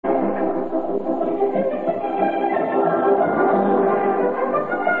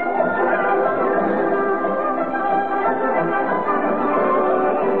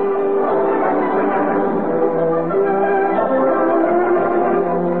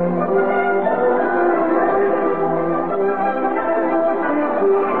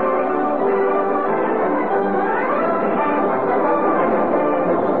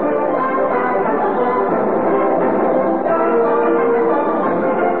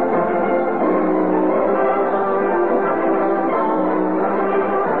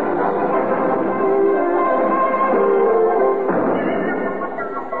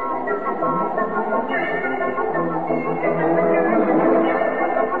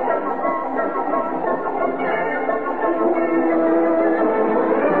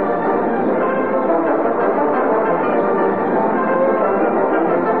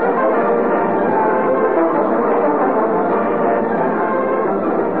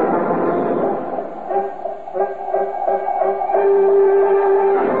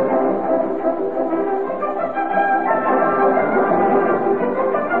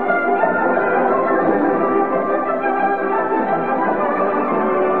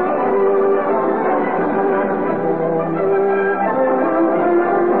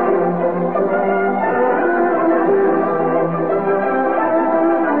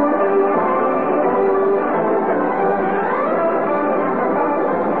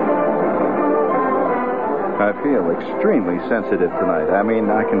I feel extremely sensitive tonight. I mean,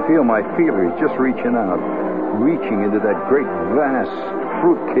 I can feel my feelers just reaching out, reaching into that great, vast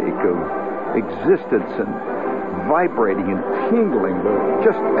fruitcake of existence and vibrating and tingling with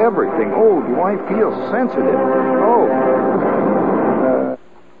just everything. Oh, do I feel sensitive? Oh.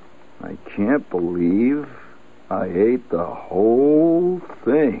 I can't believe I ate the whole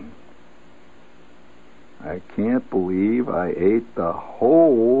thing. I can't believe I ate the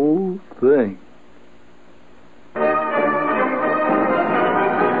whole thing.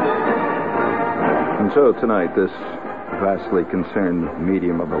 And so tonight, this vastly concerned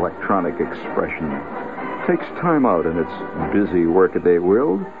medium of electronic expression takes time out in its busy workaday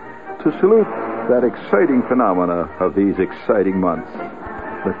world to salute that exciting phenomena of these exciting months,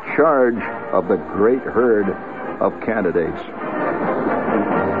 the charge of the great herd of candidates.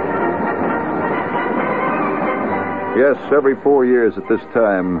 Yes, every 4 years at this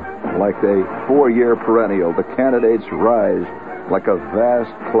time, like a 4-year perennial, the candidates rise like a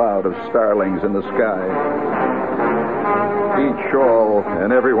vast cloud of starlings in the sky. Each, all,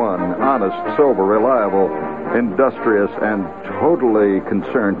 and every one, honest, sober, reliable, industrious, and totally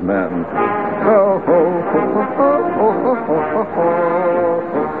concerned men.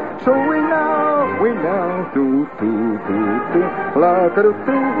 So we now, do, la, do,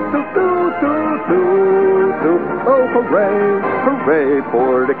 oh, hooray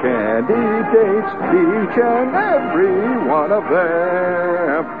for the candidates, each and every one of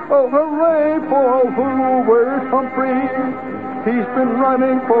them. Oh, hooray for Hoover Humphrey, he's been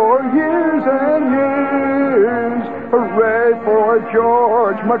running for years and years. Hooray for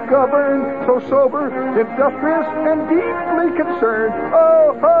George McGovern, so sober, industrious, and deeply concerned.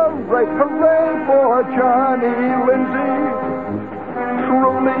 Oh, hooray for Johnny Lindsay,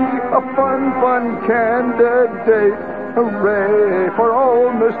 truly a fun candidate. Hooray for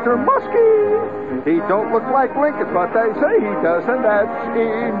old Mr. Muskie. He don't look like Lincoln, but they say he does, and that's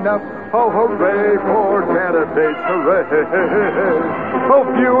enough. Oh, hooray for candidates, hooray. Oh,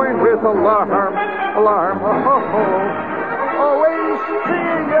 viewing with alarm. Always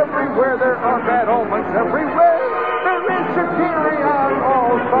seeing everywhere there are bad omens everywhere. There is security on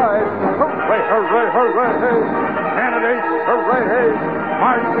all sides. Hooray. Candidates, hooray.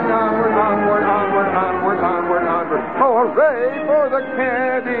 Marching onward. Oh, hooray for the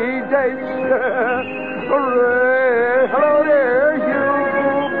candidates. Hooray. Hello there,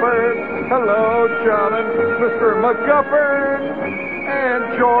 Hubert. Hello, John and Mr. McGuffern and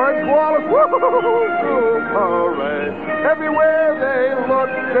George Wallace. Woo-hoo-hoo-hoo. Hooray. Everywhere they look,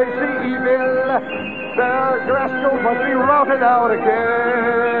 they see evil. The rascals must be routed out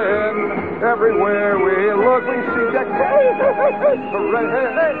again. Everywhere we look, we see the hooray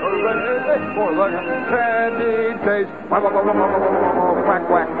for the candidates. Quack,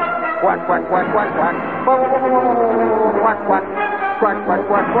 quack. Quack, quack. Quack.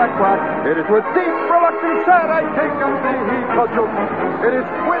 It is with deep reluctance that I take up the cudgel. It is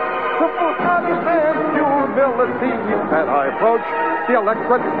with simple honest and humility that I approach the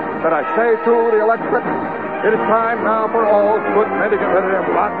electorate, that I say to the electorate, it is time now for all good men to get rid of their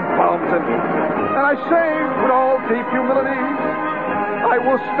rotten bombs. And I say with all deep humility, I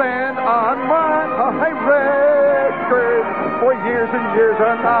will stand on my record. For years and years,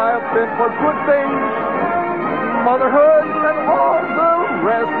 and I've been for good things, motherhood, and all the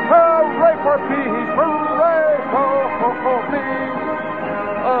rest. Hooray for peace, hooray for me.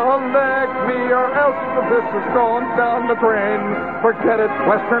 Elect me, or else this is going down the drain. Forget it,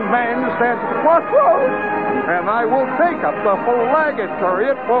 Western man stands at the crossroads, and I will take up the flag and carry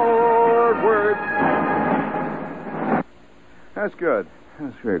it forward. That's good.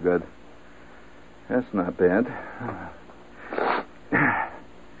 That's very good. That's not bad.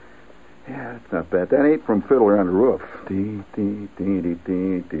 Yeah, it's not bad. That ain't from Fiddler on the Roof. Dee, dee, dee, dee,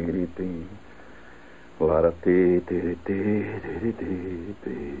 dee, dee, dee. A lot of dee, dee, dee, dee, dee,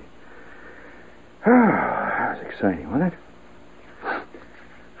 dee. That was exciting, wasn't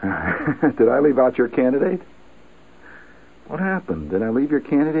it? Did I leave out your candidate? What happened? Did I leave your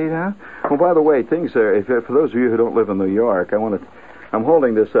candidate out? Oh, by the way, things are, for those of you who don't live in New York, I'm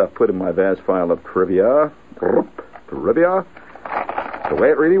holding this up, put in my vast file of trivia. Trivia. The way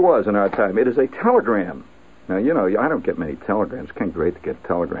it really was in our time. It is a telegram. Now, you know, I don't get many telegrams. It's kind of great to get a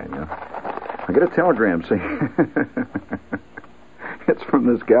telegram, you know. I get a telegram saying it's from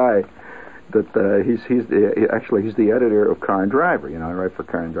this guy that he's the editor of Car and Driver. You know, I write for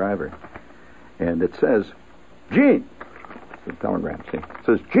Car and Driver. And it says, Gene, it's a telegram, see. It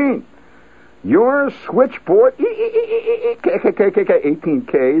says, Gene, your switchboard, 18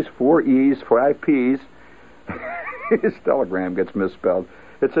 Ks, 4 Es, 5 Ps, His telegram gets misspelled.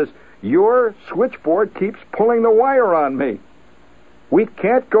 It says, "Your switchboard keeps pulling the wire on me. We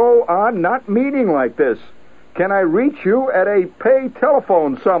can't go on not meeting like this. Can I reach you at a pay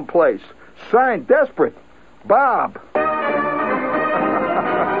telephone someplace? Signed, desperate, Bob."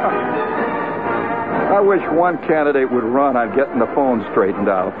 I wish one candidate would run on getting the phone straightened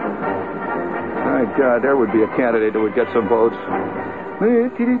out. My God, there would be a candidate that would get some votes.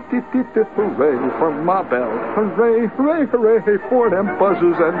 Hooray for Ma Bell. Hooray, hooray, hooray for them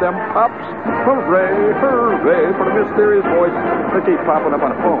buzzes and them pops. Hooray, hooray for the mysterious voice that keep popping up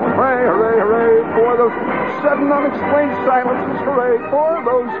on the phone. Hooray, hooray, hooray for those sudden unexplained silences. Hooray for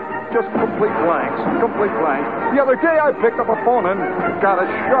those just complete blanks. Complete blanks. The other day I picked up a phone and got a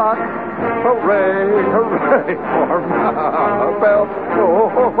shock. Hooray, hooray for Ma Bell.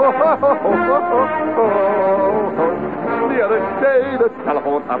 The other day, the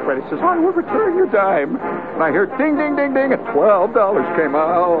telephone operator says, "I will return your dime." And I hear ding, ding, ding, ding, and $12 came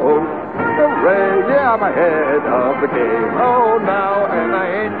out. Hooray, yeah, I'm ahead of the game. Oh, now, and I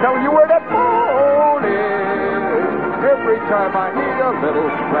ain't telling you where that phone is. Every time I need a little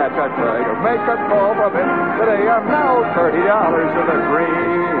scratch, I try to make a call from it. Today I'm now $30 in the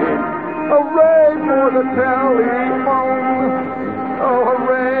green. Hooray for the telephone. Oh,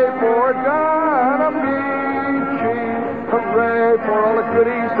 hooray for Donna. Hooray for all the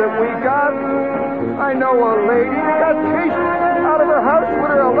goodies that we got. I know a lady got chased out of her house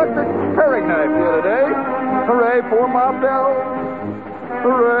with her electric paring knife the other day. Hooray for Ma Bell.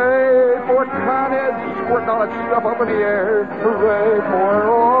 Hooray for Con Ed squirting all that stuff up in the air. Hooray for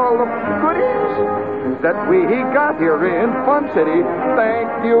all the goodies that we got here in Fun City.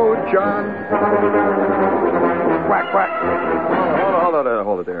 Thank you, John. Quack, quack.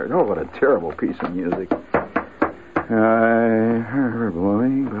 Hold it there. Oh, what a terrible piece of music.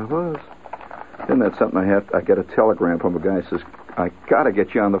 Isn't that something I get a telegram from a guy who says, "I got to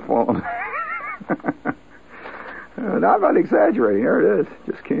get you on the phone." I'm not exaggerating. There it is.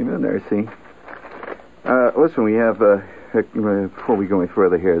 Just came in there, see. Listen, we have, before we go any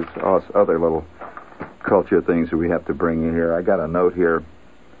further here, there's other little culture things that we have to bring in here. I got a note here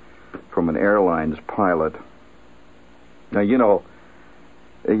from an airlines pilot. Now, I'm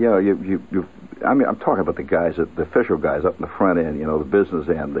talking about the guys, the official guys up in the front end, the business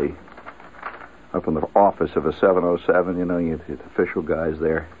end, up in the office of a 707, you the official guys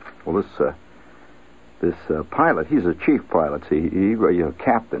there. Well, this pilot, he's a chief pilot, see,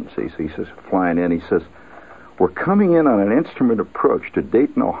 captain, see, so he says, flying in, he says, "We're coming in on an instrument approach to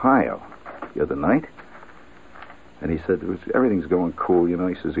Dayton, Ohio, the other night." And he said, everything's going cool, he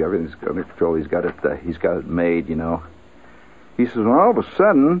says, everything's under control, he's got it made, He says, well, all of a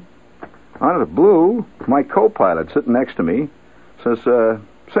sudden, out of the blue, my co-pilot sitting next to me says,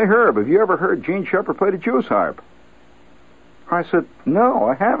 "Say, Herb, have you ever heard Gene Shepard play the Jew's harp?" I said, "No,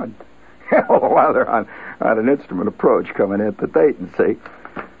 I haven't." While they're on an instrument approach coming into Dayton, see?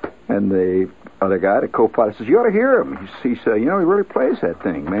 And the other guy, the co-pilot, says, "You ought to hear him." He said, he really plays that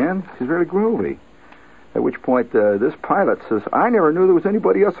thing, man. He's really groovy. At which point, this pilot says, "I never knew there was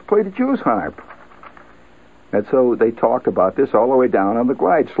anybody else who played the Jew's harp." And so they talked about this all the way down on the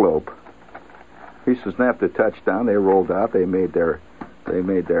glide slope. He says, and after touchdown, they rolled out. They made their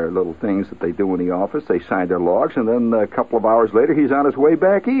little things that they do in the office. They signed their logs, and then a couple of hours later, he's on his way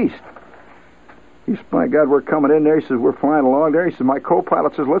back east. He says, "My God, we're coming in there." He says, "We're flying along there." He says, "My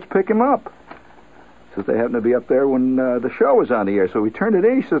co-pilot says, let's pick him up." He says, they happened to be up there when the show was on the air. So we turned it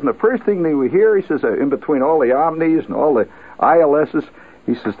in. He says, and the first thing that we hear, he says, in between all the Omnis and all the ILSs,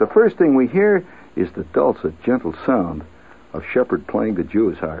 he says, the first thing we hear is the dulcet, gentle sound of Shepard playing the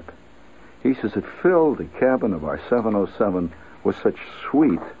Jew's harp. He says, it filled the cabin of our 707 with such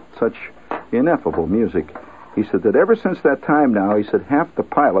sweet, such ineffable music. He said that ever since that time now, he said, half the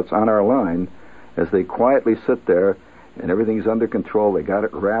pilots on our line, as they quietly sit there and everything's under control, they got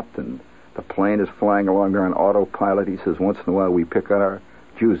it wrapped and the plane is flying along there on autopilot. He says, once in a while we pick out our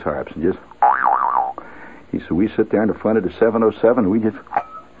Jew's harps and just... He said, we sit there in the front of the 707 and we just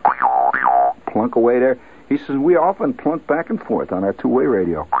plunk away there. He says, we often plunk back and forth on our two-way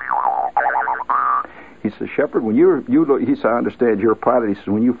radio. He says, Shepard, when he said, I understand you're a pilot. He says,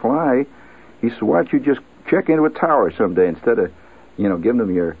 when you fly, he said, why don't you just check into a tower someday instead of, giving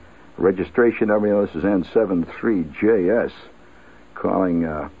them your registration number. This is N73JS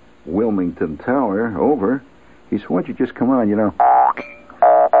calling Wilmington Tower, over. He said, why don't you just come on,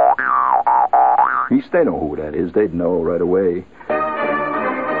 He said, they know who that is. They'd know right away.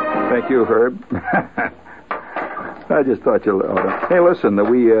 Thank you, Herb. I just thought you... Hey, listen,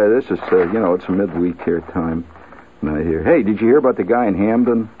 this is, it's a midweek here time. And I hear, hey, did you hear about the guy in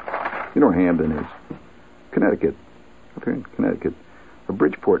Hamden? You know where Hamden is? Connecticut. up here in Connecticut, a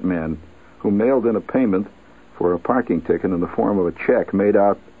Bridgeport man who mailed in a payment for a parking ticket in the form of a check made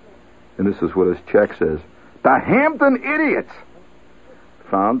out, and this is what his check says, "The Hampton Idiots,"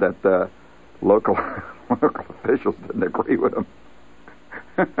 found that the local officials didn't agree with him.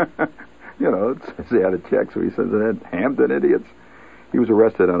 It says he had a check, so he says that Hampton Idiots. He was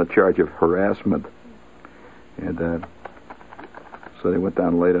arrested on a charge of harassment. And so they went down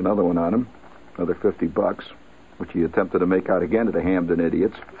and laid another one on him, another $50, which he attempted to make out again to the Hampton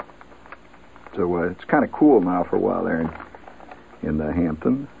Idiots. So it's kind of cool now for a while there in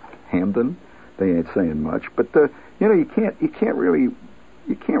Hamden. They ain't saying much, but you can't really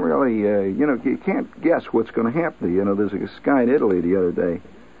guess what's going to happen. There's this guy in Italy the other day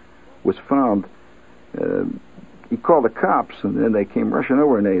was found. He called the cops, and then they came rushing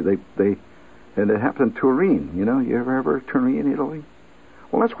over, and and it happened in Turin. You ever heard of Turin, Italy?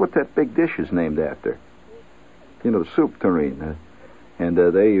 Well, that's what that big dish is named after. The soup Turin.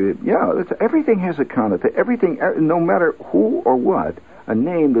 Everything has a connotation. Everything, no matter who or what, a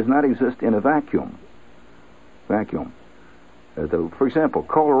name does not exist in a vacuum. For example,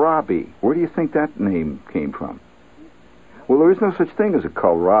 kohlrabi. Where do you think that name came from? Well, there is no such thing as a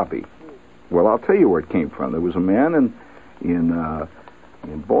kohlrabi. Well, I'll tell you where it came from. There was a man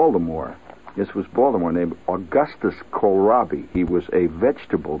in Baltimore. This was Baltimore, named Augustus Kohlrabi. He was a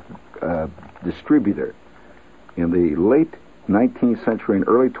vegetable distributor in the late 19th century and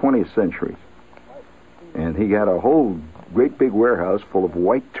early 20th century. And he had a whole great big warehouse full of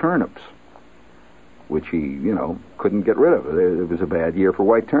white turnips, which he, couldn't get rid of. It was a bad year for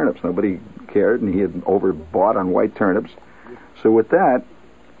white turnips. Nobody cared, and he had overbought on white turnips. So with that,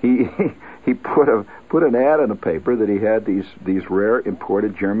 he put an ad in the paper that he had these rare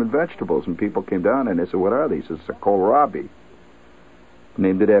imported German vegetables, and people came down and they said, "What are these?" It's a kohlrabi.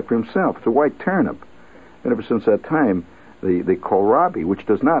 Named it after himself. It's a white turnip. And ever since that time, the kohlrabi, which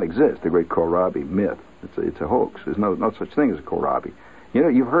does not exist, the great kohlrabi myth, it's a hoax. There's no such thing as a kohlrabi.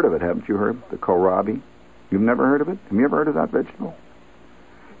 You've heard of it, haven't you, Herb? The kohlrabi? You've never heard of it? Have you ever heard of that vegetable?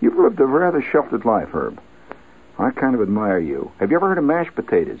 You've lived a rather sheltered life, Herb. I kind of admire you. Have you ever heard of mashed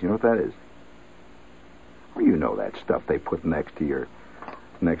potatoes? You know what that is? Well, you know that stuff they put next to your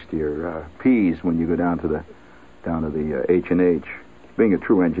peas when you go down to the H&H. Being a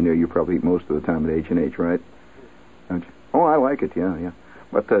true engineer, you probably eat most of the time at H&H, right? Don't you? Oh, I like it, yeah.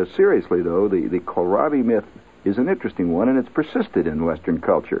 But seriously, though, the kohlrabi myth is an interesting one, and it's persisted in Western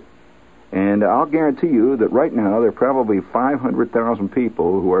culture. And I'll guarantee you that right now there are probably 500,000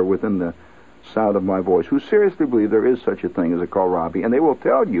 people who are within the sound of my voice who seriously believe there is such a thing as a kohlrabi, and they will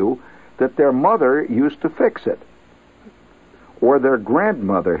tell you that their mother used to fix it, or their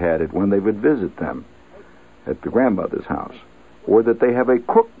grandmother had it when they would visit them at the grandmother's house, or that they have a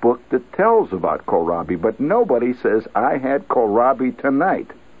cookbook that tells about kohlrabi, but nobody says, "I had kohlrabi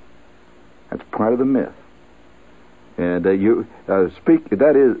tonight." That's part of the myth. And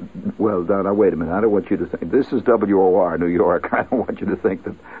that is, well, now wait a minute, I don't want you to think, this is WOR, New York, I don't want you to think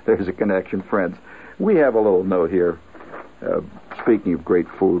that there's a connection, friends. We have a little note here, speaking of great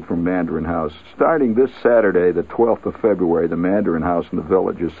food from Mandarin House. Starting this Saturday, the 12th of February, the Mandarin House in the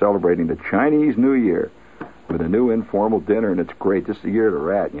Village is celebrating the Chinese New Year with a new informal dinner, and it's great. This is the year of the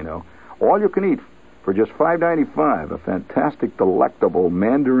rat, All you can eat for just $5.95, a fantastic, delectable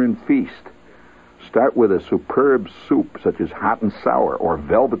Mandarin feast. Start with a superb soup, such as hot and sour or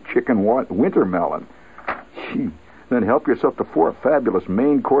velvet chicken winter melon. Then help yourself to 4 fabulous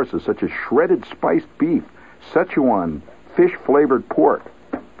main courses, such as shredded spiced beef, Szechuan fish-flavored pork,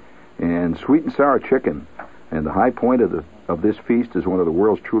 and sweet and sour chicken. And the high point of this feast is one of the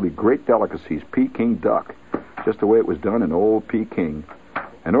world's truly great delicacies, Peking duck, just the way it was done in old Peking.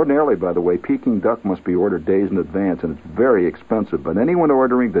 And ordinarily, by the way, Peking duck must be ordered days in advance, and it's very expensive. But anyone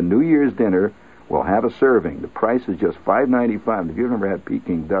ordering the New Year's dinner will have a serving. The price is just $5.95. If you've never had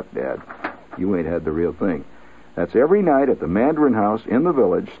Peking duck, Dad, you ain't had the real thing. That's every night at the Mandarin House in the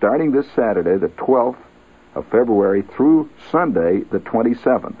Village, starting this Saturday, the 12th of February, through Sunday, the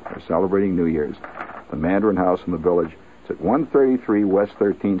 27th. We're celebrating New Year's. The Mandarin House in the Village. It's at 133 West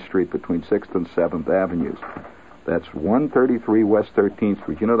 13th Street between 6th and 7th Avenues. That's 133 West 13th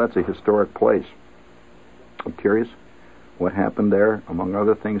Street. That's a historic place. I'm curious what happened there, among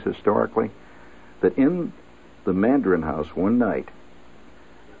other things historically. That in the Mandarin House one night,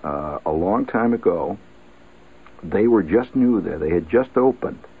 a long time ago, they were just new there. They had just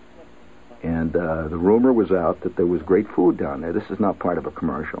opened. And the rumor was out that there was great food down there. This is not part of a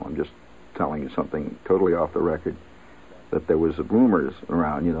commercial. I'm just telling you something totally off the record. That there was rumors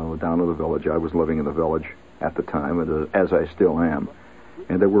around, down in the Village. I was living in the Village at the time, as I still am.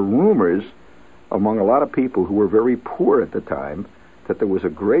 And there were rumors among a lot of people who were very poor at the time, that there was a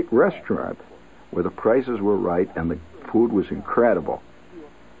great restaurant where the prices were right and the food was incredible.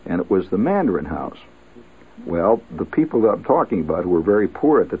 And it was the Mandarin House. Well, the people that I'm talking about who were very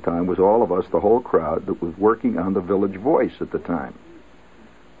poor at the time was all of us, the whole crowd, that was working on the Village Voice at the time.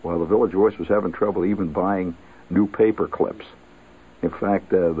 Well, the Village Voice was having trouble even buying new paper clips. In fact,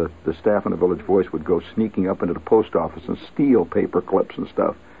 the staff in the Village Voice would go sneaking up into the post office and steal paper clips and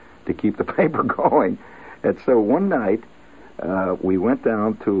stuff to keep the paper going. And so one night, we went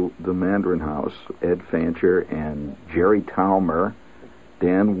down to the Mandarin House, Ed Fancher and Jerry Talmer,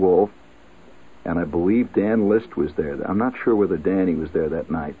 Dan Wolf, and I believe Dan List was there. I'm not sure whether Danny was there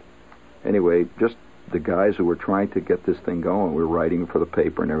that night. Anyway, just the guys who were trying to get this thing going. We were writing for the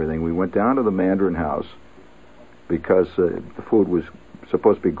paper and everything. We went down to the Mandarin House because the food was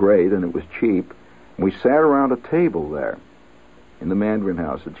supposed to be great and it was cheap. We sat around a table there in the Mandarin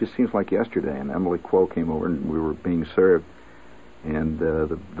House. It just seems like yesterday. And Emily Quo came over and we were being served. And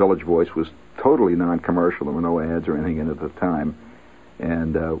the Village Voice was totally non-commercial. There were no ads or anything in it at the time.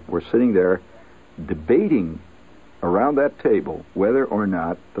 And we're sitting there debating around that table whether or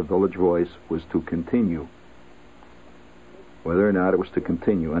not the Village Voice was to continue. Whether or not it was to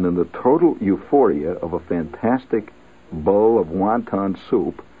continue. And in the total euphoria of a fantastic bowl of wonton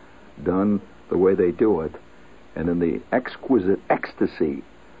soup done the way they do it, and in the exquisite ecstasy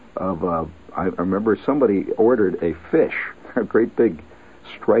of, I remember somebody ordered a fish, a great big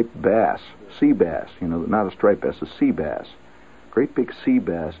striped bass, sea bass, not a striped bass, a sea bass. Great big sea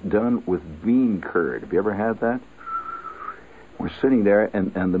bass done with bean curd. Have you ever had that? We're sitting there,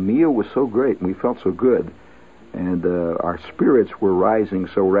 and the meal was so great, and we felt so good, and our spirits were rising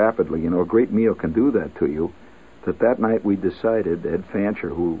so rapidly. A great meal can do that to you, that night we decided, Ed Fancher,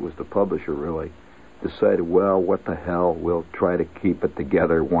 who was the publisher really, decided, well, what the hell, we'll try to keep it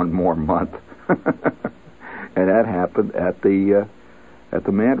together one more month. And that happened at the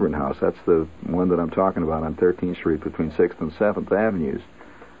Mandarin House. That's the one that I'm talking about on 13th Street between 6th and 7th Avenues.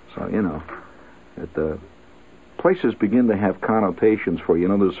 So, the places begin to have connotations for you.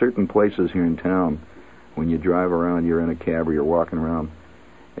 There's certain places here in town, when you drive around, you're in a cab or you're walking around,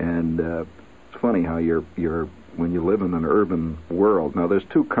 and it's funny how when you live in an urban world. Now, there's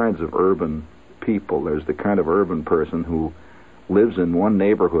two kinds of urban people. There's the kind of urban person who lives in one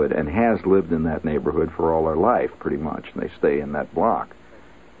neighborhood and has lived in that neighborhood for all their life, pretty much, and they stay in that block.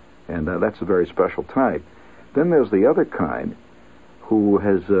 And that's a very special type. Then there's the other kind who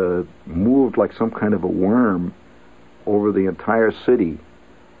has moved like some kind of a worm over the entire city,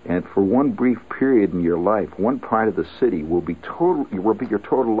 and for one brief period in your life, one part of the city will be your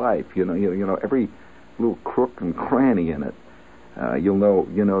total life. Every little crook and cranny in it. You'll know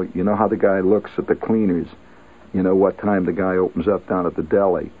how the guy looks at the cleaners. You know what time the guy opens up down at the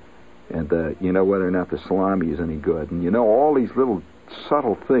deli, and you know whether or not the salami is any good, and all these little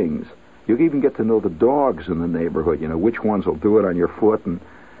subtle things. You even get to know the dogs in the neighborhood. Which ones will do it on your foot, and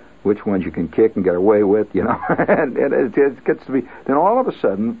which ones you can kick and get away with. And it gets to be. Then all of a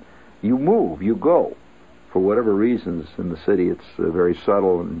sudden, you move, you go, for whatever reasons in the city. It's very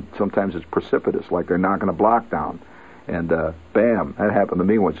subtle, and sometimes it's precipitous, like they're knocking a block down, and bam, that happened to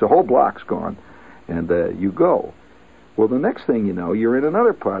me once. The whole block's gone. And you go. Well, the next thing you know, you're in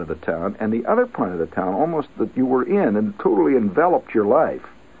another part of the town, and the other part of the town, almost that you were in and totally enveloped your life,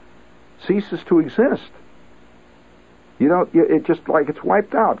 ceases to exist. It just like it's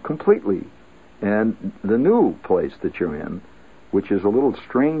wiped out completely. And the new place that you're in, which is a little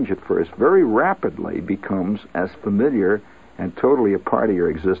strange at first, very rapidly becomes as familiar and totally a part of your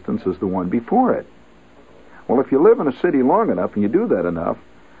existence as the one before it. Well, if you live in a city long enough and you do that enough,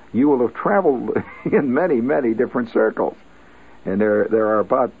 you will have traveled in many, many different circles. And there are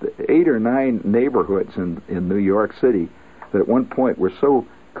about 8 or 9 neighborhoods in New York City that at one point were so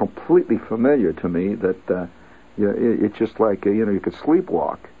completely familiar to me that it's just like, you could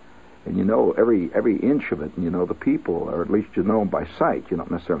sleepwalk. And every inch of it, and the people, or at least you know them by sight. You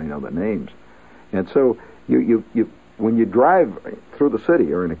don't necessarily know the names. And so you when you drive through the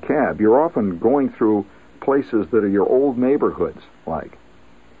city or in a cab, you're often going through places that are your old neighborhoods, like.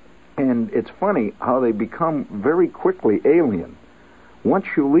 And it's funny how they become very quickly alien. Once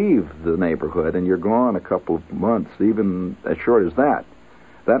you leave the neighborhood and you're gone a couple of months, even as short as that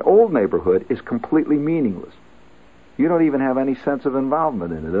old neighborhood is completely meaningless. You don't even have any sense of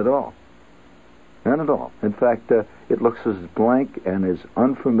involvement in it at all. None at all. In fact, it looks as blank and as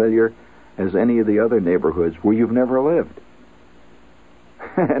unfamiliar as any of the other neighborhoods where you've never lived.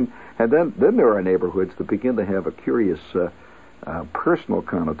 and then there are neighborhoods that begin to have a curious personal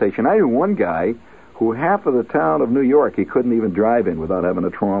connotation. I knew one guy who half of the town of New York he couldn't even drive in without having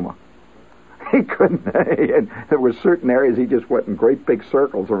a trauma. He couldn't. And there were certain areas he just went in great big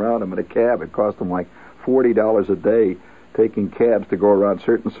circles around him in a cab. It cost him like $40 a day taking cabs to go around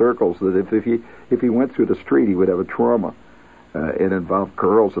certain circles. That if he went through the street, he would have a trauma. It involved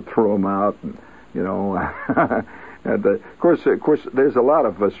girls that threw him out, and and of course, there's a lot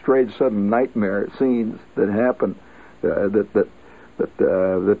of strange, sudden nightmare scenes that happen. I've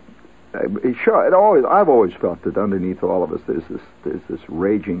always felt that underneath all of us, there's this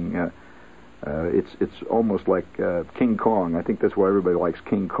raging. It's almost like King Kong. I think that's why everybody likes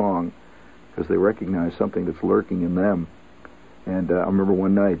King Kong, because they recognize something that's lurking in them. And I remember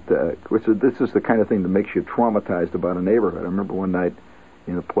one night, this is the kind of thing that makes you traumatized about a neighborhood. I remember one night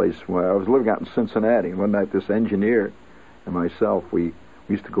in a place where I was living out in Cincinnati, and one night this engineer and myself, we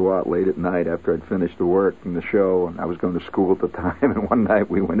used to go out late at night after I'd finished the work and the show, and I was going to school at the time. And one night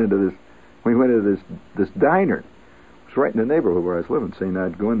we went into this diner. It was right in the neighborhood where I was living, saying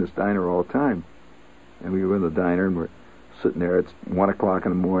I'd go in this diner all the time. And we were in the diner, and we're sitting there. It's 1 o'clock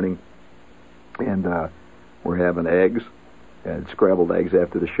in the morning, and we're having eggs. And scrambled eggs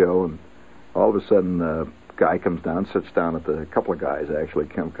after the show, and all of a sudden a guy comes down, sits down a couple of guys actually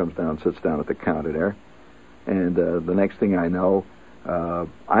comes down, sits down at the counter there, and the next thing I know,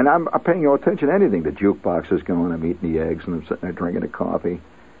 and I'm paying no attention to anything. The jukebox is going, I'm eating the eggs, and I'm sitting there drinking the coffee,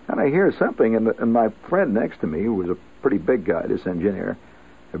 and I hear something, and my friend next to me, who was a pretty big guy, this engineer,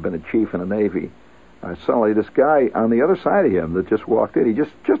 had been a chief in the Navy, suddenly this guy on the other side of him that just walked in, he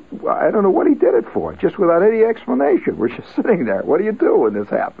just I don't know what he did it for, just without any explanation. We're just sitting there. What do you do when this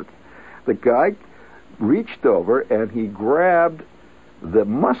happens? The guy reached over and he grabbed the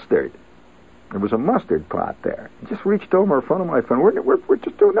mustard. There was a mustard pot there. He just reached over in front of my friend. We're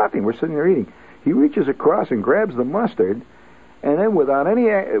just doing nothing. We're sitting there eating. He reaches across and grabs the mustard, and then without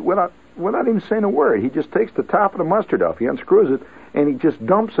even saying a word, he just takes the top of the mustard off. He unscrews it, and he just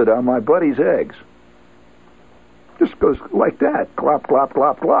dumps it on my buddy's eggs. Just goes like that, glop, glop,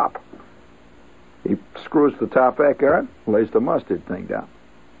 glop, glop. He screws the top back on, lays the mustard thing down.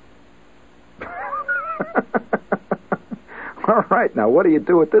 All right, now what do you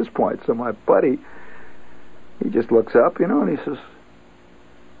do at this point? So my buddy, he just looks up, and he says,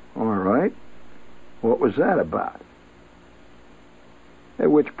 all right, what was that about?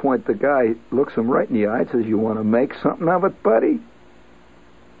 At which point the guy looks him right in the eye and says, you want to make something of it, buddy?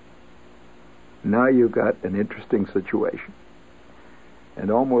 Now you've got an interesting situation.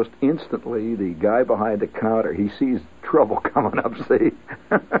 And almost instantly, the guy behind the counter, he sees trouble coming up, see?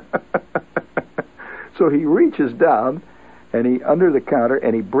 So he reaches down, and he under the counter,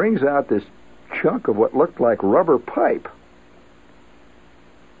 and he brings out this chunk of what looked like rubber pipe.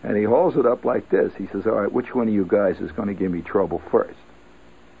 And he holds it up like this. He says, all right, which one of you guys is going to give me trouble first?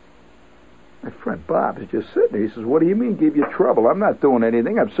 My friend Bob is just sitting there. He says, what do you mean give you trouble? I'm not doing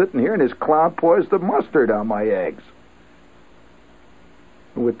anything. I'm sitting here, and this clown pours the mustard on my eggs.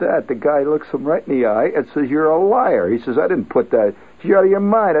 And with that, the guy looks him right in the eye and says, you're a liar. He says, I didn't put that. You're out of your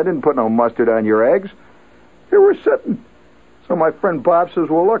mind. I didn't put no mustard on your eggs. Here we're sitting. So my friend Bob says,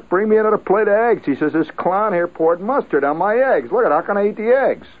 well, look, bring me another plate of eggs. He says, this clown here poured mustard on my eggs. Look, how can I eat the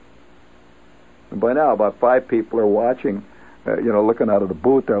eggs? And by now, about 5 people are watching. Looking out of the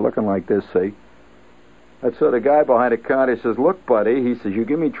booth, they're looking like this, see? And so the guy behind the counter says, look, buddy, he says, you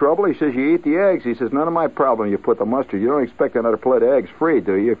give me trouble? He says, you eat the eggs. He says, none of my problem you put the mustard. You don't expect another plate of eggs free,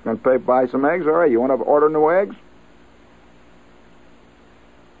 do you? You're going to buy some eggs? All right, you want to order new eggs?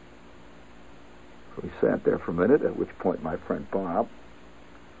 So we sat there for a minute, at which point my friend Bob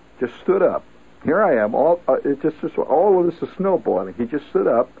just stood up. Here I am, all of this is snowballing. He just stood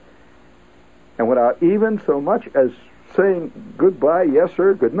up, and without even so much as saying goodbye, yes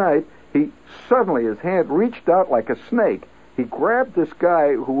sir, good night, he suddenly, his hand reached out like a snake. He grabbed this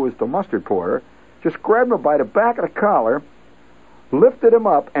guy who was the mustard pourer, just grabbed him by the back of the collar, lifted him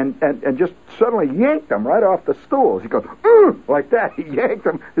up, and just suddenly yanked him right off the stools. He goes, like that. He yanked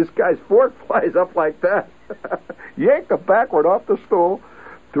him. This guy's fork flies up like that. Yanked him backward off the stool,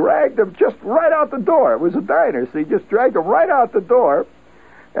 dragged him just right out the door. It was a diner, so he just dragged him right out the door.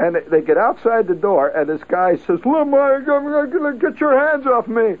 And they get outside the door, and this guy says, Lamar, get your hands off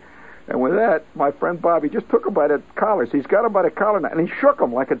me. And with that, my friend Bobby just took him by the collars. He's got him by the collar now, and he shook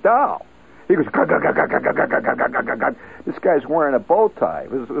him like a doll. He goes, gug, gug, gug, gug, gug, gug, gug, gug, gug, gug, gug. This guy's wearing a bow tie.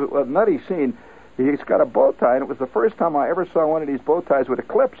 It was a nutty scene. He's got a bow tie, and it was the first time I ever saw one of these bow ties with the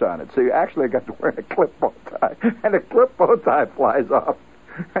clips on it. So you actually got to wear a clip bow tie. And the clip bow tie flies off.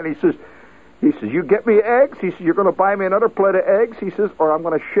 And he says, you get me eggs? He says, you're going to buy me another plate of eggs? He says, or I'm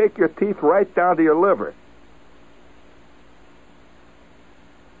going to shake your teeth right down to your liver.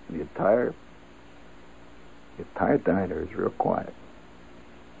 And the entire diner is real quiet.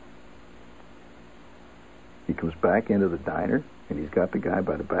 He comes back into the diner, and he's got the guy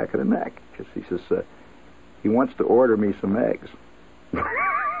by the back of the neck. He says, he wants to order me some eggs.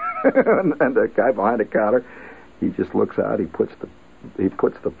 and the guy behind the counter, he just looks out. He puts the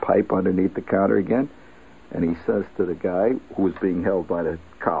pipe underneath the counter again, and he says to the guy who was being held by the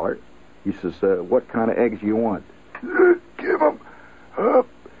collar, he says, what kind of eggs do you want? Give him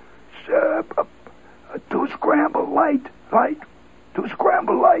 2 scrambled light. 2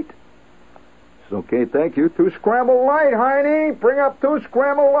 scrambled light. Says, okay, thank you. 2 scrambled light, Heine. Bring up 2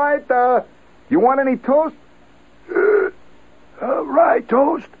 scrambled light. You want any toast? Rye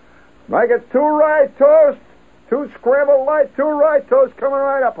toast. I get 2 rye toast. 2 scrambled light, 2 rye toast coming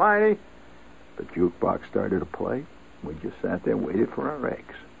right up, Heine. The jukebox started to play. We just sat there and waited for our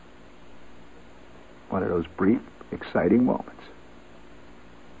eggs. One of those brief, exciting moments.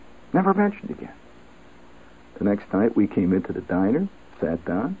 Never mentioned again. The next night we came into the diner, sat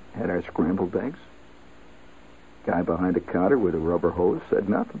down, had our scrambled eggs. Guy behind the counter with a rubber hose said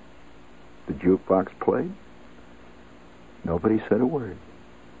nothing. The jukebox played. Nobody said a word.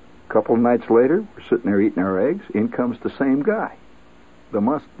 A couple of nights later, we're sitting there eating our eggs. In comes the same guy, the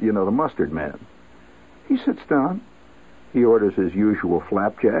mustard man. He sits down. He orders his usual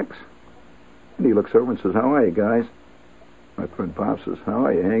flapjacks. And he looks over and says, how are you, guys? My friend Bob says, how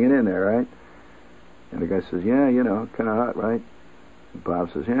are you? Hanging in there, right? And the guy says, yeah, kind of hot, right? And Bob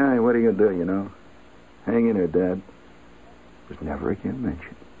says, yeah, what are you going to do, Hang in there, Dad. It was never again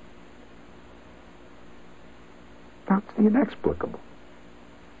mentioned. That's the inexplicable.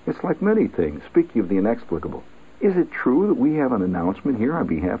 It's like many things. Speaking of the inexplicable, is it true that we have an announcement here on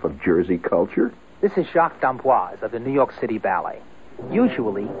behalf of Jersey culture? This is Jacques d'Amboise of the New York City Ballet.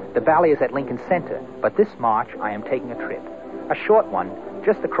 Usually, the ballet is at Lincoln Center, but this March I am taking a trip. A short one,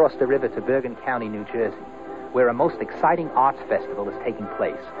 just across the river to Bergen County, New Jersey, where a most exciting arts festival is taking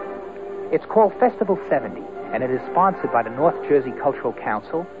place. It's called Festival 70, and it is sponsored by the North Jersey Cultural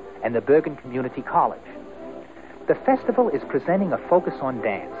Council and the Bergen Community College. The festival is presenting a focus on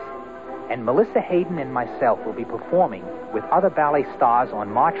dance, and Melissa Hayden and myself will be performing with other ballet stars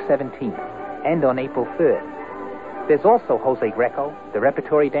on March 17th and on April 3rd. There's also Jose Greco, the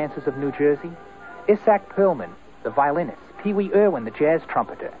repertory dancers of New Jersey, Isaac Perlman, the violinist, Pee Wee Irwin, the jazz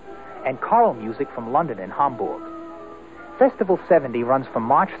trumpeter, and choral music from London and Hamburg. Festival 70 runs from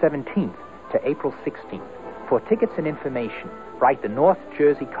March 17th to April 16th. For tickets and information, write the North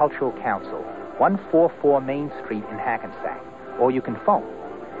Jersey Cultural Council, 144 Main Street in Hackensack, or you can phone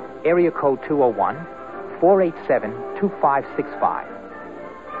area code 201-487-2565.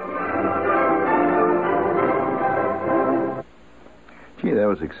 Gee, that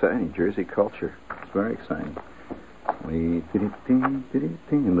was exciting. Jersey culture. It's very exciting. In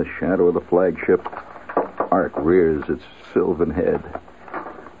the shadow of the flagship, Ark rears its sylvan head.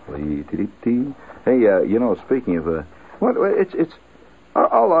 Hey, speaking of,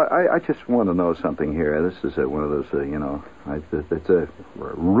 I just want to know something here. This is one of those, it's a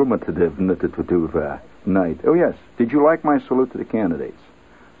ruminative night. Oh, yes. Did you like my salute to the candidates?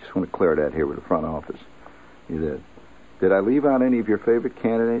 Just want to clear that here with the front office. You did. Did I leave out any of your favorite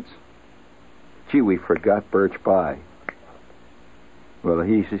candidates? Gee, we forgot Birch Pye. Well,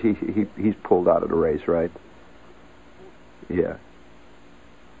 he's pulled out of the race, right? Yeah.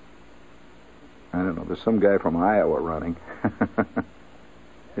 I don't know. There's some guy from Iowa running.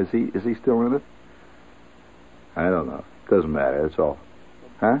 Is he still in it? I don't know. Doesn't matter. That's all.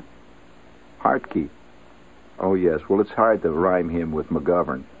 Huh? Hartke. Oh, yes. Well, it's hard to rhyme him with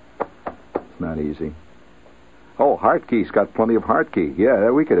McGovern. It's not easy. Oh, Hartke's got plenty of Hartke. Yeah,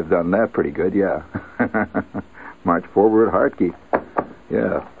 we could have done that pretty good, yeah. March forward, Hartke.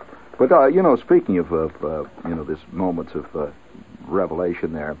 Yeah. But, speaking of this moments of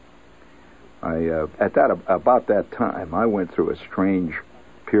revelation there, about that time, I went through a strange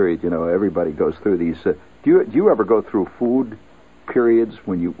period. Everybody goes through these. Do you ever go through food periods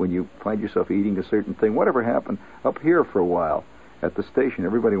when you find yourself eating a certain thing? Whatever happened up here for a while at the station?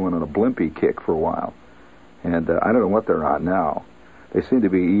 Everybody went on a blimpie kick for a while, and I don't know what they're on now. They seem to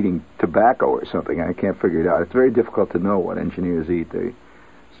be eating tobacco or something. I can't figure it out. It's very difficult to know what engineers eat. They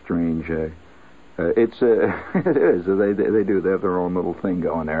strange. It is. They do. They have their own little thing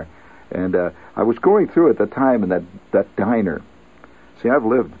going there. And I was going through at the time in that diner. See, I've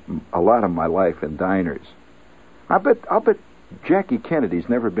lived a lot of my life in diners. I'll bet Jackie Kennedy's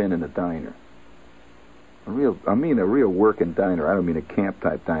never been in a diner. A real working diner. I don't mean a camp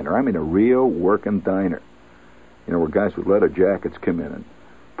type diner. I mean a real working diner. Where guys with leather jackets come in and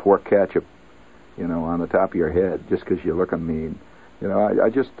pour ketchup, on the top of your head just because you're looking mean. I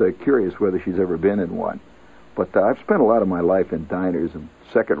just curious whether she's ever been in one. But I've spent a lot of my life in diners and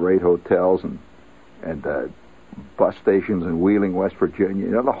second-rate hotels and bus stations in Wheeling, West Virginia.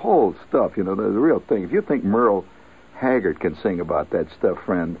 You know, the whole stuff, you know, the real thing. If you think Merle Haggard can sing about that stuff,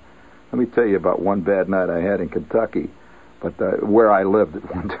 friend, let me tell you about one bad night I had in Kentucky, but where I lived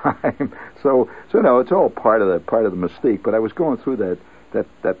at one time. So no, it's all part of the mystique. But I was going through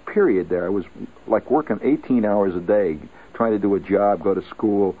that period there. I was like working 18 hours a day, trying to do a job, go to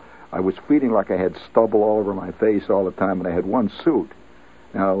school. I was feeling like I had stubble all over my face all the time, and I had one suit.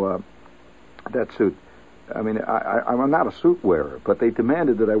 Now, that suit, I mean, I'm not a suit wearer, but they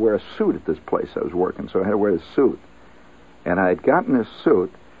demanded that I wear a suit at this place I was working, so I had to wear a suit. And I had gotten this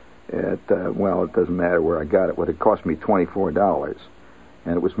suit at, well, it doesn't matter where I got it, but it cost me $24.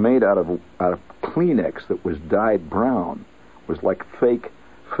 And it was made out of Kleenex that was dyed brown. It was like fake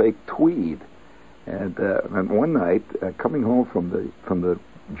tweed. And one night, coming home from the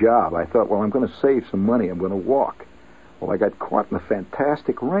job, I thought, well, I'm going to save some money. I'm going to walk. Well, I got caught in the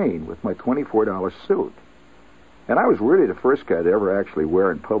fantastic rain with my $24 suit. And I was really the first guy to ever actually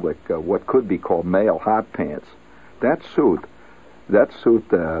wear in public what could be called male hot pants. That suit,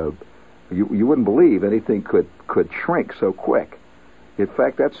 you wouldn't believe anything could shrink so quick. In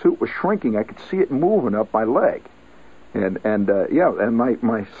fact, that suit was shrinking. I could see it moving up my leg. And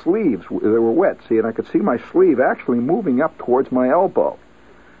my sleeves, they were wet, see, and I could see my sleeve actually moving up towards my elbow.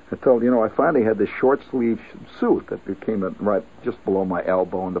 I finally had this short sleeve suit that became right just below my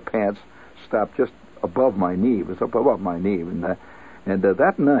elbow, and the pants stopped just above my knee. It was up above my knee. And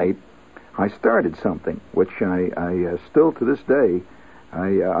that night, I started something, which I still to this day,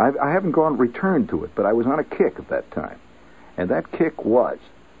 I haven't returned to it, but I was on a kick at that time. And that kick was,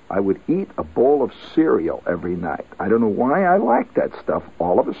 I would eat a bowl of cereal every night. I don't know why I liked that stuff.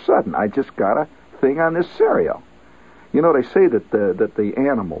 All of a sudden, I just got a thing on this cereal. You know, they say that the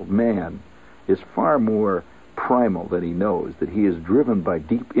animal, man, is far more primal than he knows, that he is driven by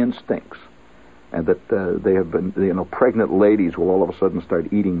deep instincts, and that they have been, pregnant ladies will all of a sudden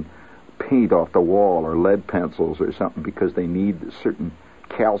start eating paint off the wall or lead pencils or something because they need certain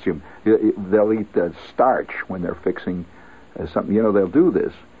calcium. They'll eat starch when they're fixing something. They'll do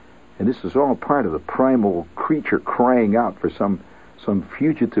this. And this is all part of the primal creature crying out for some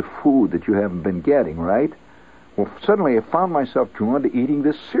fugitive food that you haven't been getting, right? Well, suddenly I found myself drawn to eating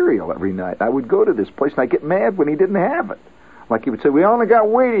this cereal every night. I would go to this place, and I'd get mad when he didn't have it. Like he would say, we only got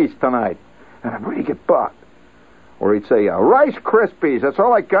Wheaties tonight. And I'd really get bucked. Or he'd say, Rice Krispies, that's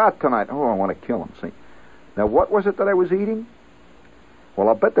all I got tonight. Oh, I want to kill him, see. Now, what was it that I was eating? Well,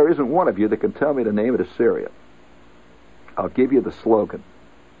 I'll bet there isn't one of you that can tell me the name of the cereal. I'll give you the slogan.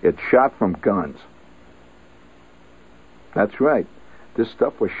 It's shot from guns. That's right. This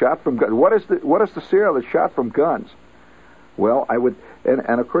stuff was shot from guns. What is the cereal that's shot from guns? Well, I would,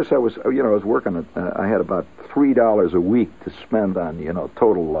 and of course I was working. I had about $3 a week to spend on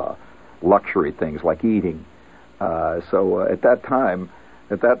total luxury things like eating. So at that time,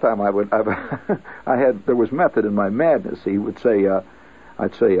 there was method in my madness. He would say,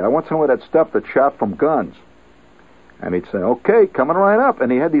 I'd say, I want some of that stuff that's shot from guns. And he'd say, okay, coming right up.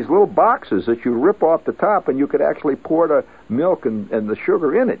 And he had these little boxes that you rip off the top, and you could actually pour the milk and the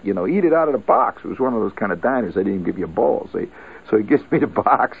sugar in it, eat it out of the box. It was one of those kind of diners. They didn't even give you a bowl, see. So he gives me the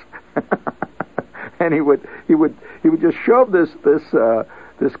box, and he would just shove this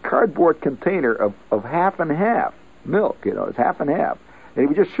cardboard container of half and half milk, it's half and half. And he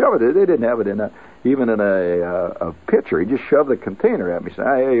would just shove it. They didn't have it even in a pitcher. He just shoved the container at me. Say,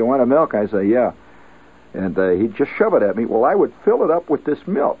 hey, you want a milk? I say, yeah. And he'd just shove it at me. Well, I would fill it up with this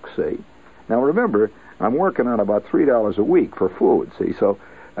milk, see. Now, remember, I'm working on about $3 a week for food, see. So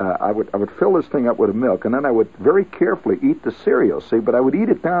I would fill this thing up with milk, and then I would very carefully eat the cereal, see. But I would eat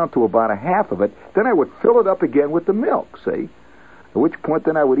it down to about a half of it. Then I would fill it up again with the milk, see. At which point,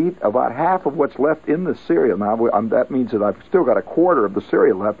 then I would eat about half of what's left in the cereal. Now, that means that I've still got a quarter of the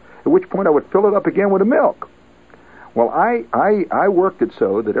cereal left, at which point I would fill it up again with the milk. Well, I worked it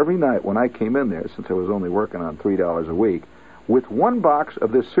so that every night when I came in there, since I was only working on $3 a week, with one box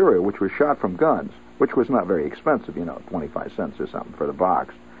of this cereal, which was shot from guns, which was not very expensive, 25 cents or something for the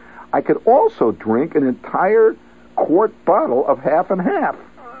box, I could also drink an entire quart bottle of half and half.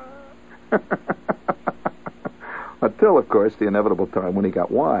 Until, of course, the inevitable time when he got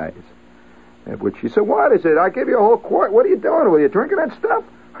wise. At which he said, what is it? I give you a whole quart. What are you doing? Were you drinking that stuff?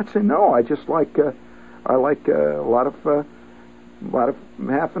 I'd say, no, I just like... I like a lot of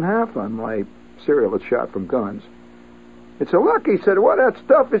half and half on my cereal that's shot from guns. It's a look, he said, what that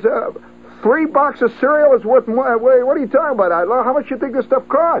stuff is, 3 boxes of cereal is worth more. What are you talking about? How much do you think this stuff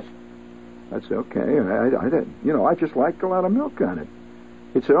costs? I said, okay, I just like a lot of milk on it.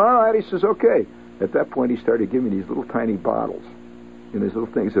 He said, all right, he says, okay. At that point, he started giving me these little tiny bottles. And these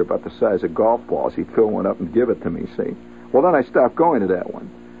little things that are about the size of golf balls. He'd fill one up and give it to me, see. Well, then I stopped going to that one,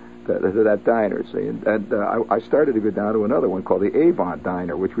 to that diner, see. And I started to go down to another one called the Avon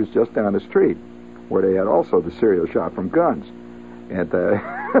Diner, which was just down the street, where they had also the cereal shot from Guns. And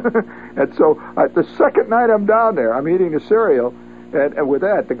and so the second night I'm down there, I'm eating the cereal, and with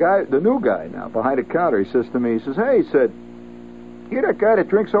that, the new guy now, behind the counter, he says to me, he says, "Hey," he said, "you're that guy that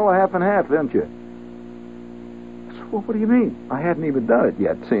drinks all half and half, don't you?" I said, "Well, what do you mean? I hadn't even done it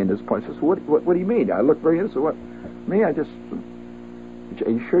yet, seeing this point." I said, what do you mean? I looked very innocent. What? Me? Are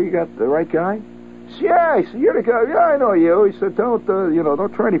you sure you got the right guy? He said, "Yeah." He said, "You're the guy." "Yeah, I know you." He said, don't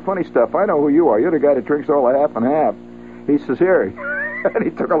try any funny stuff. I know who you are. You're the guy that drinks all the half and half." He says, "Here." And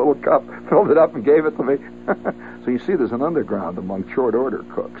he took a little cup, filled it up, and gave it to me. So you see, there's an underground among short order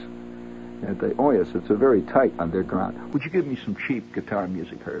cooks. And oh yes, it's a very tight underground. Would you give me some cheap guitar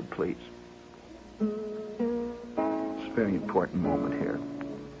music, Herb, please? It's a very important moment here.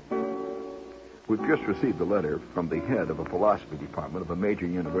 We've just received a letter from the head of a philosophy department of a major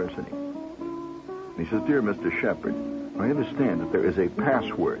university. He says, "Dear Mr. Shepard, I understand that there is a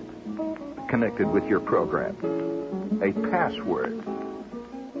password connected with your program. A password.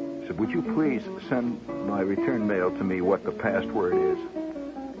 He said, would you please send by return mail to me what the password is?"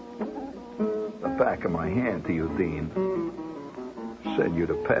 The back of my hand to you, Dean. Send you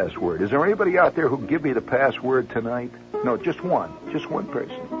the password. Is there anybody out there who'll give me the password tonight? No, just one. Just one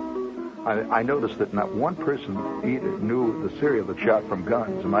person. I noticed that not one person either knew the cereal that shot from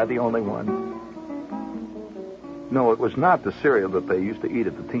Guns. Am I the only one? No, it was not the cereal that they used to eat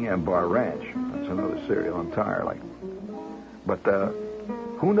at the TM Bar Ranch. That's another cereal entirely. But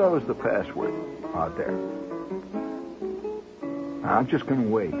who knows the password out there? I'm just going to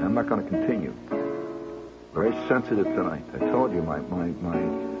wait. I'm not going to continue. Very sensitive tonight. I told you,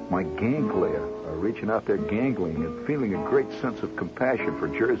 my ganglia are reaching out there gangling and feeling a great sense of compassion for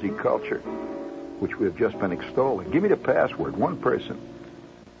Jersey culture, which we have just been extolling. Give me the password. One person.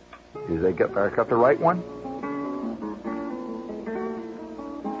 Did I got the right one?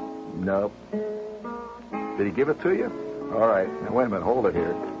 No. Did he give it to you? All right. Now, wait a minute. Hold it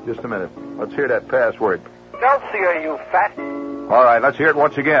here. Just a minute. Let's hear that password. Excelsior, you fat... All right. Let's hear it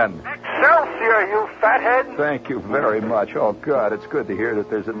once again. Excelsior, you fathead. Thank you very much. Oh, God, it's good to hear that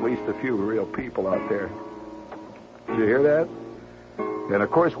there's at least a few real people out there. Did you hear that? And,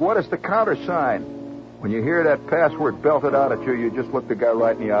 of course, what is the countersign? When you hear that password belted out at you, you just look the guy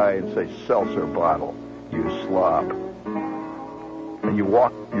right in the eye and say, "Seltzer bottle, you slob." And you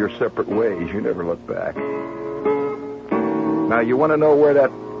walk your separate ways. You never look back. Now, you want to know where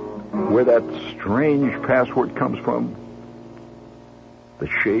that strange password comes from? The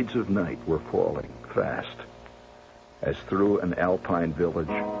shades of night were falling fast, as through an alpine village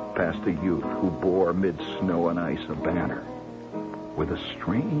passed a youth who bore amid snow and ice a banner with a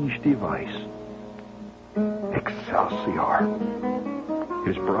strange device. Excelsior.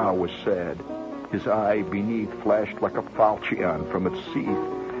 His brow was sad. His eye beneath flashed like a falchion from its sheath,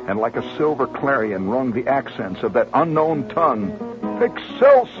 and like a silver clarion rung the accents of that unknown tongue.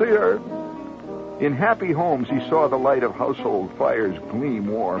 Excelsior! In happy homes he saw the light of household fires gleam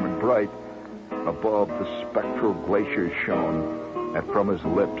warm and bright. Above, the spectral glaciers shone, and from his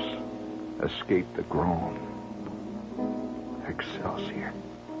lips escaped a groan. Excelsior.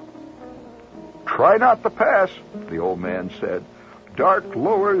 "Try not the pass," the old man said. "Dark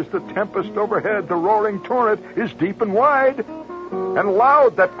lowers the tempest overhead. The roaring torrent is deep and wide." And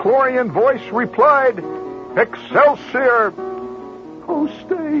loud that Chlorian voice replied, "Excelsior!" "Oh,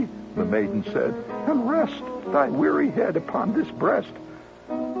 stay," the maiden said, "and rest thy weary head upon this breast."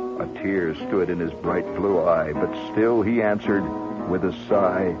 A tear stood in his bright blue eye, but still he answered with a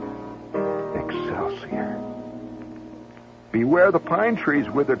sigh, "Excelsior." Beware the pine tree's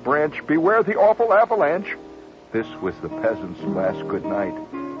withered branch, beware the awful avalanche. This was the peasant's last good night.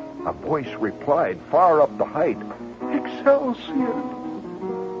 A voice replied far up the height, "Excelsior."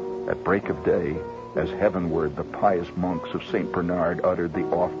 At break of day, as heavenward the pious monks of St. Bernard uttered the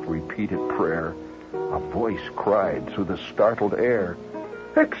oft-repeated prayer, a voice cried through the startled air,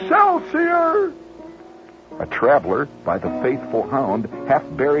 "Excelsior!" A traveler, by the faithful hound, half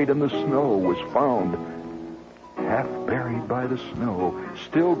buried in the snow, was found. Half buried by the snow,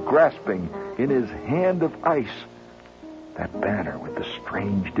 still grasping in his hand of ice that banner with the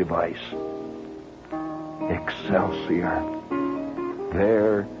strange device. Excelsior.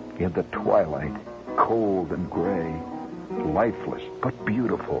 There in the twilight, cold and gray, lifeless but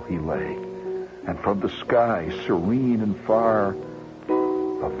beautiful he lay. And from the sky, serene and far,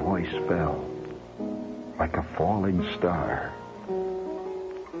 a voice fell like a falling star.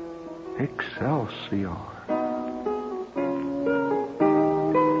 Excelsior.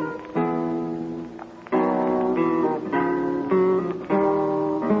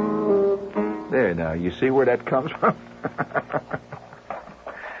 There now. You see where that comes from?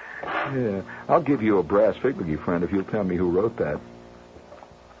 Yeah. I'll give you a brass figurine, friend, if you'll tell me who wrote that.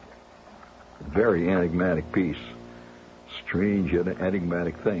 Very enigmatic piece. Strange,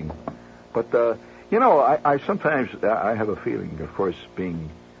 enigmatic thing. But, I sometimes I have a feeling, of course, being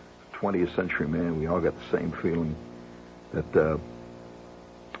 20th century man, we all got the same feeling that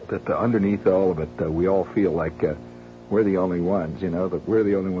underneath all of it, we all feel like we're the only ones, that we're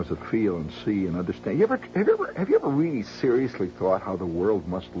the only ones that feel and see and understand. Have you ever really seriously thought how the world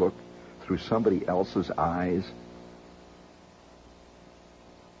must look through somebody else's eyes?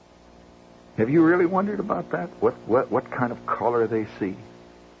 Have you really wondered about that? What kind of color they see?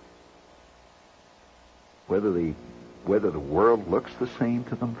 Whether the world looks the same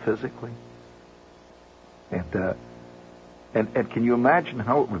to them physically? And can you imagine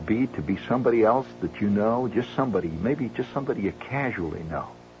how it would be to be somebody else that you know, maybe just somebody you casually know,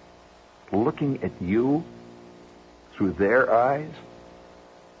 looking at you through their eyes?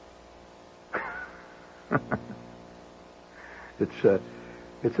 It's just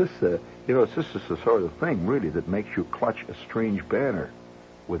the sort of thing, really, that makes you clutch a strange banner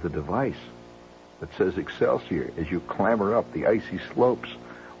with a device that says Excelsior as you clamber up the icy slopes,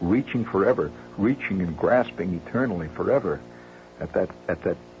 reaching forever, reaching and grasping eternally forever at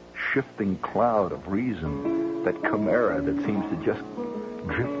that shifting cloud of reason, that chimera that seems to just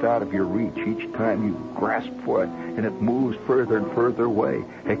drift out of your reach each time you grasp for it, and it moves further and further away.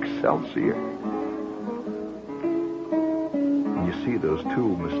 Excelsior. And you see those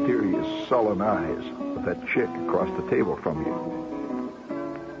two mysterious, sullen eyes of that chick across the table from you.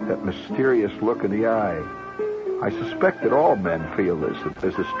 That mysterious look in the eye. I suspect that all men feel this, that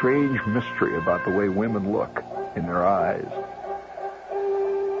there's a strange mystery about the way women look in their eyes.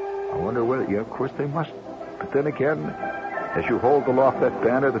 I wonder whether, of course they must. But then again, as you hold aloft that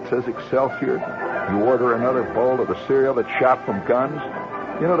banner that says Excelsior, you order another bowl of the cereal that's shot from guns.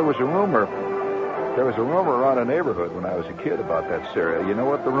 There was a rumor around the neighborhood when I was a kid about that cereal. You know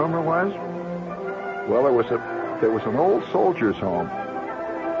what the rumor was? Well, there was an old soldier's home.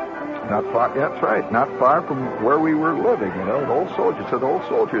 Not far, that's right, not far from where we were living, an old soldier, said old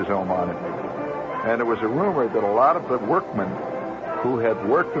soldier's home on it. And there was a rumor that a lot of the workmen who had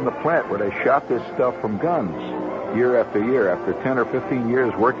worked in the plant where they shot this stuff from guns year after year, after 10 or 15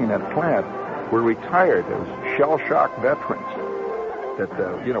 years working that plant, were retired as shell-shock veterans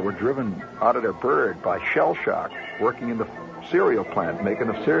that, were driven out of their bird by shell shock, working in the cereal plant, making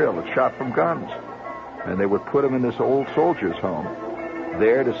a cereal that's shot from guns. And they would put them in this old soldier's home,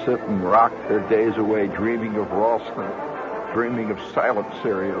 there to sit and rock their days away, dreaming of Ralston, dreaming of silent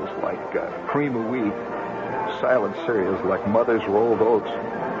cereals like cream of wheat, silent cereals like Mother's rolled oats.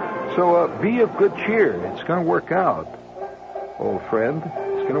 So be of good cheer. It's going to work out, old friend.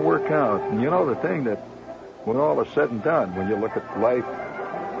 It's going to work out. And the thing that when all is said and done, when you look at life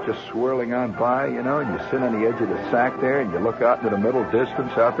just swirling on by, and you sit on the edge of the sack there and you look out into the middle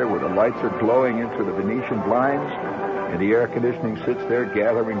distance out there where the lights are glowing into the Venetian blinds, and the air conditioning sits there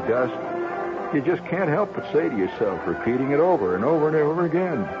gathering dust, you just can't help but say to yourself, repeating it over and over and over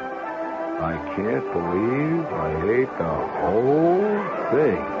again, I can't believe I ate the whole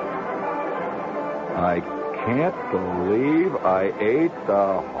thing. I can't believe I ate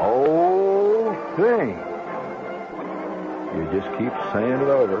the whole thing. You just keep saying it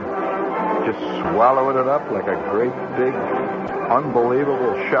over, just swallowing it up like a great big,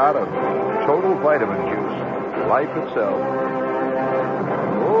 unbelievable shot of total vitamin juice. Life itself.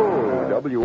 Oh,